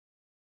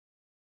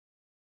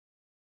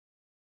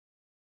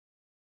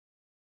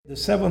The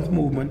seventh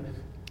movement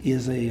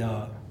is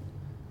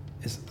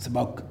it's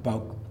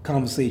about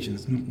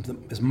conversations.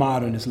 It's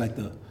modern. It's like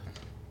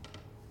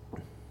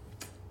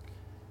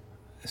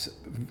it's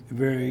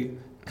very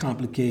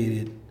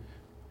complicated.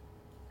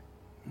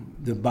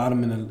 The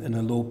bottom and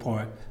the low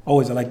part.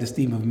 Always I like this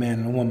theme of a man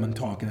and a woman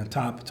talking. The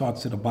top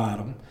talks to the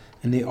bottom,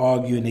 and they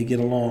argue and they get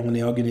along, and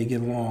they argue and they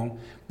get along.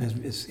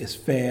 And it's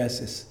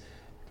fast. It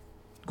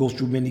goes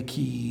through many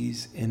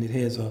keys, and it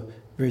has a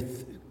very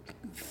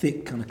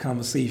thick kind of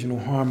conversational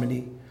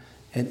harmony.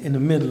 And in the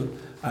middle,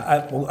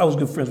 I was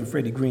good friends with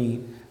Freddie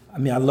Green. I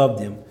mean, I loved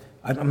him.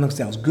 I'm not gonna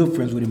say I was good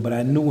friends with him, but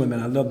I knew him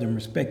and I loved him,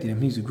 respected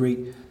him. He's a great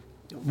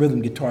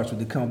rhythm guitarist with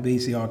the Count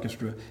Basie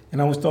Orchestra.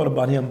 And I always thought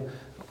about him.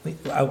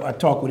 I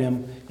talked with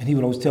him, and he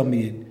would always tell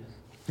me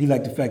he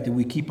liked the fact that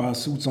we keep our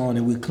suits on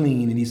and we're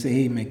clean. And he'd say,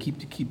 "Hey man, keep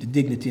the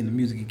dignity in the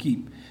music and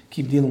keep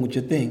dealing with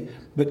your thing."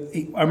 But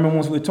I remember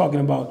once we were talking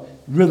about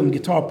rhythm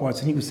guitar parts,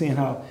 and he was saying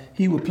how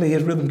he would play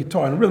his rhythm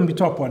guitar, and the rhythm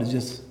guitar part is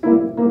just.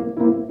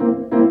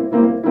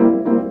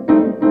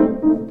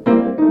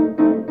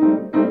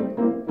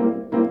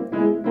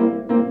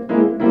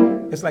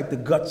 It's like the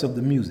guts of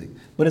the music.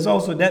 But it's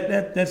also,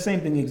 that same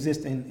thing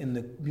exists in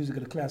the music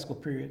of the classical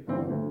period.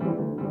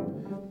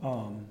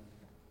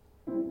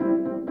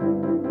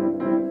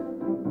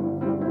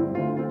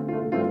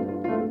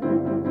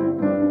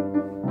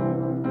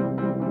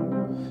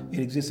 It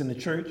exists in the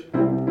church.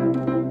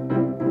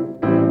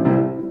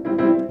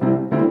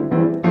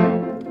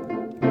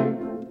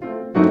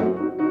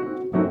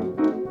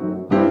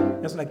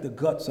 That's like the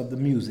guts of the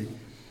music.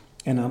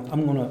 And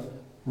I'm going to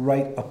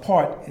write a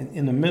part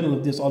in the middle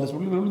of this, all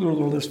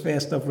this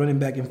fast stuff running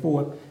back and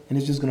forth, and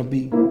it's just going to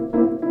be.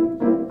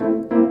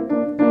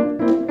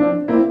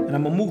 And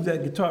I'm going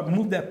to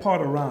move that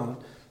part around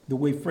the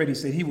way Freddie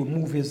said he would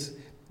move his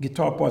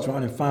guitar parts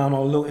around and find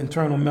all little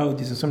internal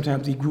melodies, and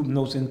sometimes he grouped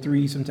notes in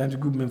 3, sometimes he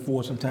grouped them in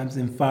 4, sometimes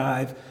in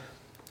 5.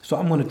 So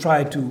I'm going to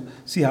try to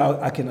see how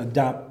I can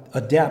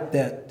adapt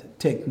that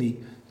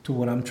technique to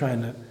what I'm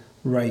trying to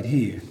write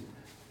here.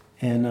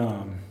 And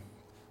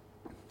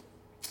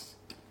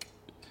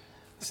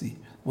see,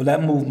 well,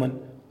 that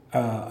movement,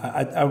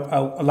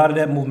 a lot of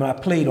that movement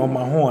I played on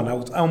my horn. I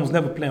almost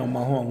never play on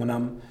my horn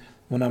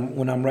when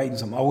I'm writing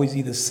something. I always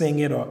either sing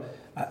it or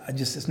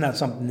it's not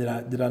something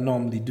that I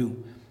normally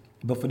do.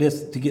 But for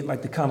this to get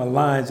like the kind of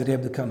lines that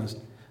have the kind of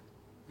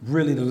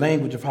really the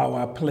language of how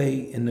I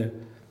play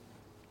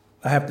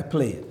I have to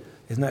play it.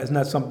 It's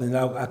not something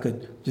that I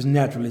could just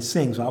naturally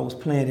sing. So I was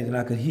playing it and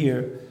I could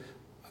hear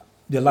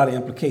there are a lot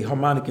of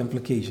harmonic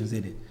implications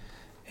in it,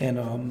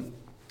 and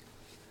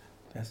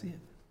that's it.